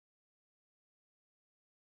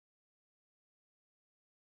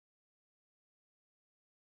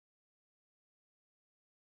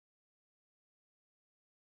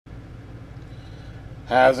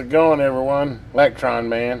How's it going, everyone? Electron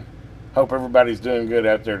Man. Hope everybody's doing good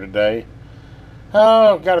out there today.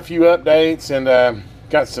 Oh, got a few updates and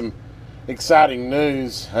got some exciting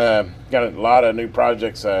news. Got a lot of new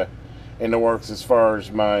projects in the works as far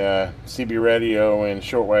as my CB radio and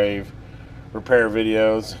shortwave repair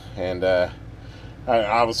videos, and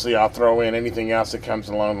obviously I'll throw in anything else that comes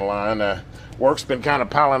along the line. Work's been kind of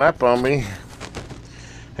piling up on me.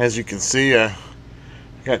 As you can see,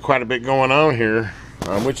 got quite a bit going on here,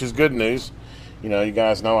 which is good news. You know, you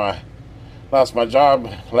guys know I lost my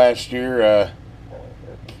job last year,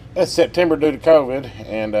 September, due to COVID,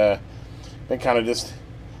 and been kind of just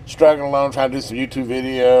struggling along, trying to do some YouTube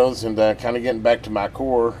videos and kind of getting back to my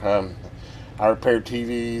core. I repaired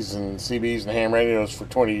TVs and CBs and ham radios for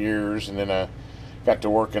 20 years, and then got to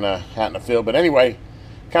working out in the field. But anyway,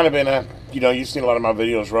 kind of been you've seen a lot of my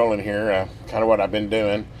videos rolling here, kind of what I've been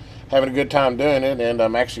doing, having a good time doing it, and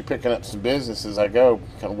I'm actually picking up some business as I go.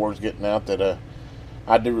 Kind of word's getting out that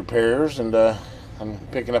I do repairs, and I'm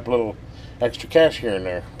picking up a little extra cash here and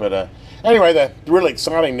there. But anyway, the really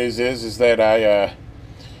exciting news is that I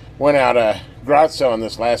went out garage selling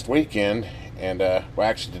this last weekend, and well,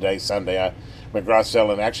 actually today's Sunday. I went garage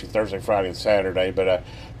selling actually Thursday, Friday, and Saturday. But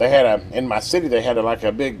they had in my city, they had like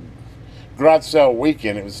a big garage sale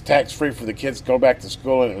weekend. It was tax-free for the kids to go back to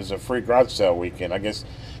school, and it was a free garage sale weekend. I guess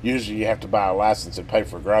usually you have to buy a license and pay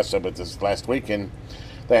for a garage sale, but this last weekend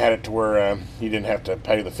they had it to where you didn't have to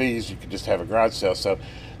pay the fees. You could just have a garage sale. So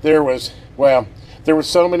there was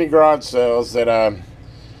so many garage sales that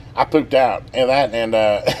I pooped out, and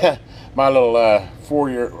my little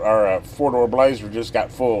four-door Blazer just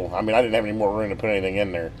got full. I mean, I didn't have any more room to put anything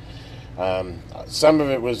in there. Some of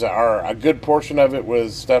it was, a good portion of it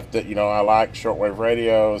was stuff that, I like, shortwave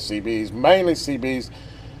radio, CBs, mainly CBs.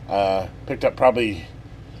 Picked up probably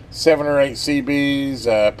 7 or 8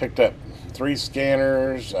 CBs, picked up 3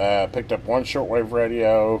 scanners, picked up 1 shortwave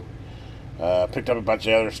radio, picked up a bunch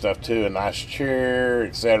of other stuff too, a nice chair,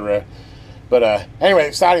 etc. But anyway, the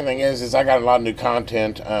exciting thing is I got a lot of new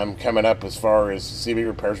content coming up as far as CB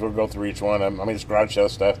repairs. We'll go through each one. I mean, it's garage sale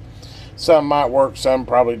stuff. Some might work, some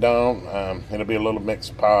probably don't. It'll be a little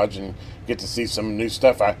mixed podge, and get to see some new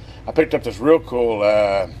stuff. I picked up this real cool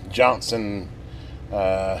Johnson,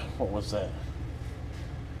 what was that?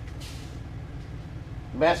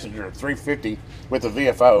 Messenger 350 with a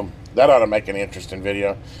VFO. That ought to make an interesting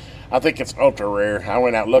video. I think it's ultra rare. I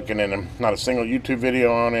went out looking, and not a single YouTube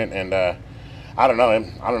video on it, and I don't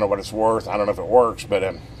know what it's worth. I don't know if it works, but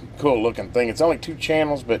cool looking thing. It's only 2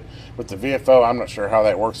 channels, but with the VFO, I'm not sure how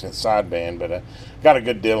that works in its sideband, but got a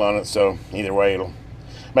good deal on it. So either way, it'll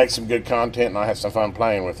make some good content, and I'll have some fun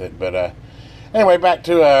playing with it. But anyway, back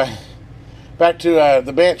to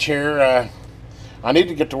the bench here. I need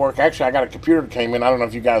to get to work. Actually, I got a computer that came in. I don't know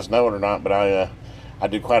if you guys know it or not, but I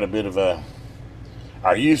do quite a bit of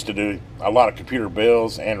I used to do a lot of computer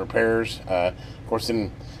builds and repairs. Of course,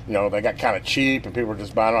 then they got kind of cheap, and people are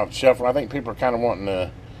just buying off the shelf. And I think people are kind of wanting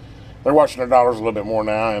to. They're watching their dollars a little bit more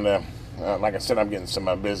now, and like I said, I'm getting some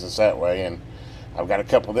of my business that way, and I've got a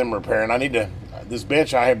couple of them repairing. I need to. This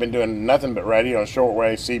bench, I have been doing nothing but radio and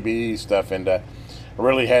shortwave CB stuff, and I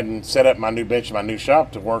really hadn't set up my new bench in my new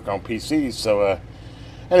shop to work on PCs. So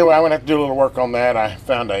anyway, I'm gonna have to do a little work on that. I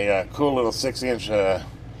found a cool little 6-inch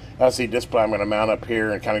LCD display I'm going to mount up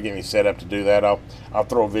here and kind of get me set up to do that. I'll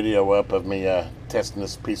throw a video up of me testing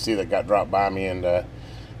this PC that got dropped by me, and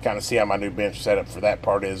kind of see how my new bench setup for that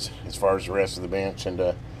part is as far as the rest of the bench,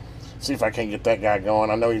 and see if I can get that guy going.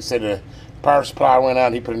 I know he said the power supply went out,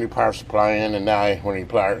 and he put a new power supply in, and now when he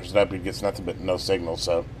powers it up, he gets nothing but no signal.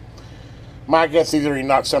 So my guess, either he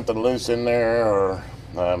knocked something loose in there, or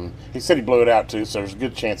he said he blew it out too, so there's a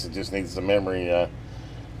good chance it just needs the memory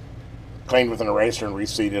cleaned with an eraser and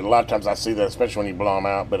reseated. A lot of times I see that, especially when you blow them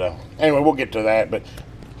out. But anyway, we'll get to that. But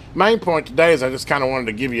main point today is I just kind of wanted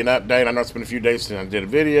to give you an update. I know it's been a few days since I did a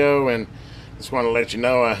video, and just want to let you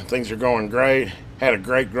know things are going great. Had a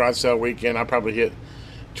great garage sale weekend. I probably hit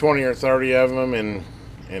 20 or 30 of them, and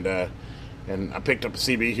I picked up a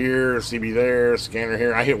CB here, a CB there, a scanner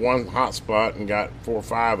here. I hit one hotspot and got 4 or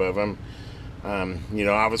 5 of them.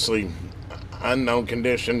 Obviously unknown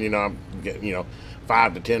condition. I'm getting,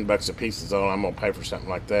 $5 to $10 a piece is all I'm gonna pay for something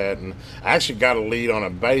like that. And I actually got a lead on a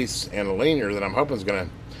base and a linear that I'm hoping is gonna.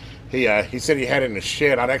 He said he had it in his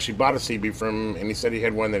shed. I'd actually bought a CB from him, and he said he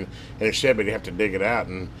had one in his shed, but he'd have to dig it out.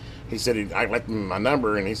 And he said I left him my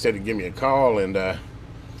number, and he said he'd give me a call, and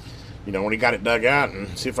when he got it dug out,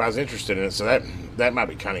 and see if I was interested in it. So that might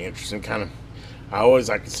be kind of interesting. I always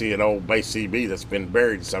like to see an old base CB that's been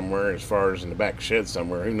buried somewhere, as far as in the back shed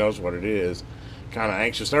somewhere. Who knows what it is? kind of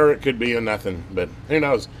anxious. Or it could be a nothing, but who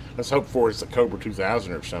knows? Let's hope for it's a Cobra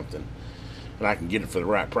 2000 or something, and I can get it for the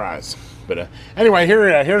right price. But anyway,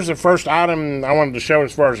 here's the first item I wanted to show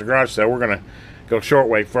as far as the garage sale. We're gonna go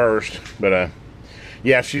Shortwave first, but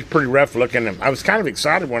yeah, she's pretty rough looking. I was kind of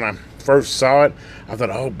excited when I first saw it. I thought,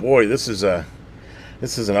 oh boy, this is an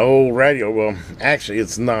old radio. Well, actually,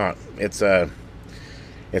 it's not. It's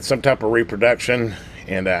some type of reproduction,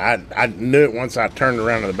 and I knew it once I turned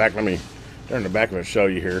around to the back. Let me turn the back of it and show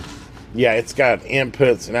you here. Yeah, it's got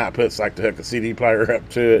inputs and outputs like to hook a CD player up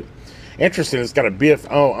to it. Interesting, it's got a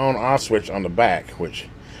BF on-off switch on the back, which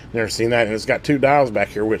never seen that, and it's got 2 dials back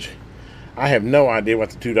here, which I have no idea what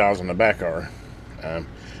the 2 dials on the back are.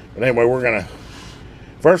 But anyway,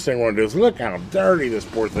 first thing we're gonna do is look how dirty this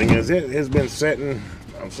poor thing is. It has been sitting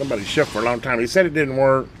on somebody's shelf for a long time. He said it didn't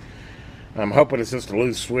work. I'm hoping it's just a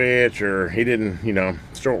loose switch, or he didn't,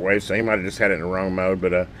 shortwave, so he might have just had it in the wrong mode.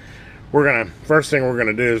 But first thing we're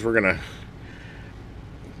gonna do is we're gonna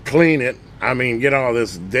clean it. I mean, get all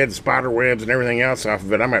this dead spider webs and everything else off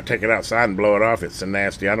of it. I might take it outside and blow it off. It's so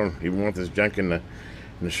nasty. I don't even want this junk in the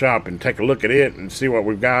shop, and take a look at it and see what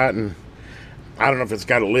we've got. And I don't know if it's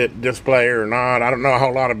got a lit display or not. I don't know a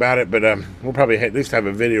whole lot about it, but we'll probably at least have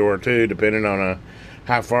a video or two, depending on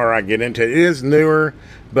how far I get into it. It is newer,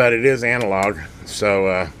 but it is analog.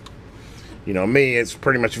 So, me, it's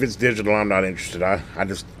pretty much, if it's digital, I'm not interested.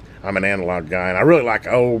 I'm an analog guy, and I really like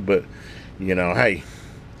old, but, hey,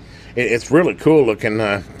 it's really cool looking.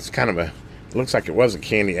 It's kind of it looks like it was a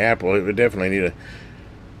candy apple. It would definitely need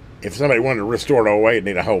if somebody wanted to restore it all the way, it'd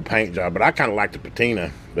need a whole paint job. But I kind of like the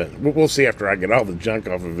patina. But we'll see after I get all the junk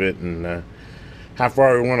off of it, and how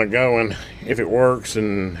far we want to go, and if it works,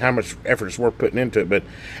 and how much effort it's worth putting into it. But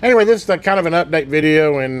anyway, this is kind of an update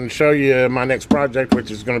video, and show you my next project,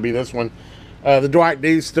 which is going to be this one. The Dwight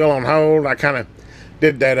D's still on hold. I kind of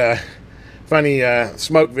did that funny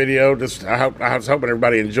smoke video. I was hoping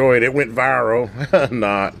everybody enjoyed it. It went viral.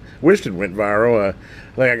 Not wished it went viral.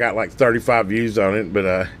 I think I got like 35 views on it. But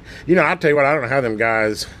I tell you what, I don't know how them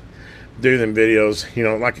guys do them videos.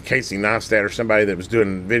 Like a Casey Neistat or somebody that was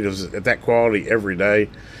doing videos at that quality every day.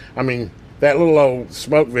 I mean, that little old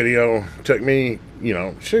smoke video took me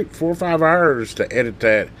 4 or 5 hours to edit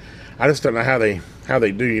that. I just don't know how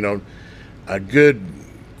they do a good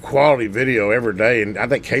quality video every day, and I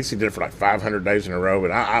think Casey did it for like 500 days in a row.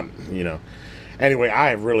 But anyway, I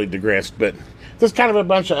have really digressed. But just kind of a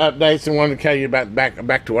bunch of updates, and wanted to tell you about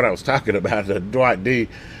back to what I was talking about, the Dwight D.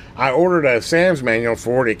 I ordered a Sam's manual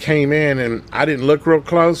for it. It came in, and I didn't look real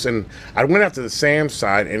close, and I went out to the Sam's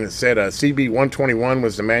site, and it said CB 121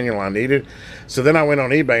 was the manual I needed. So then I went on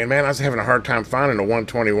eBay, and man, I was having a hard time finding a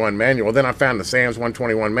 121 manual. Then I found the Sam's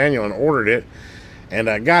 121 manual and ordered it. And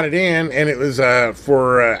I got it in, and it was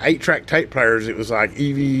for 8-track tape players. It was like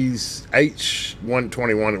EV's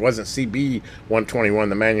H121. It wasn't CB121,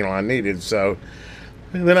 the manual I needed. So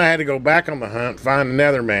then I had to go back on the hunt, find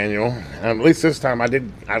another manual. At least this time I did.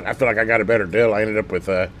 I feel like I got a better deal. I ended up with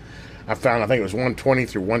I think it was 120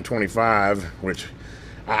 through 125, which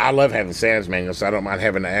I love having Sam's manuals, so I don't mind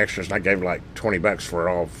having the extras. And I gave like $20 for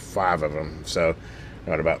all 5 of them. So I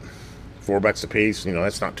got about $4 a piece.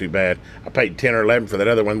 That's not too bad. I paid 10 or 11 for that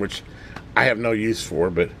other one, which I have no use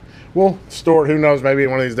for, but we'll store it. Who knows, maybe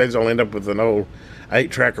one of these days I'll end up with an old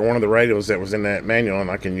 8-track or one of the radios that was in that manual,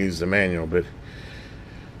 and I can use the manual. But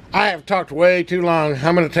I have talked way too long.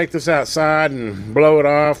 I'm going to take this outside and blow it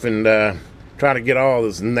off, and try to get all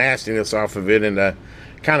this nastiness off of it, and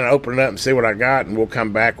kind of open it up and see what I got, and we'll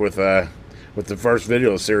come back with the first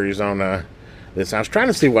video series on this. I was trying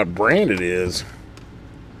to see what brand it is.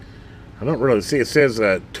 I don't really see. It says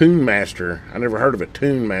Tunemaster. I never heard of a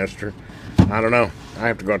Tunemaster. I don't know. I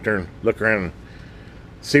have to go out there and look around and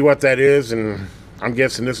see what that is, and I'm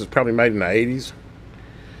guessing this is probably made in the 80s.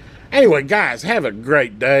 Anyway, guys, have a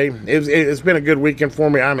great day. It's been a good weekend for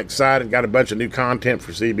me. I'm excited. Got a bunch of new content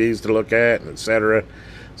for CBs to look at, etc.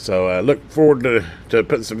 So look forward to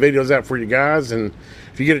putting some videos out for you guys. And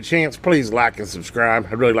if you get a chance, please like and subscribe.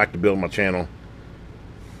 I'd really like to build my channel.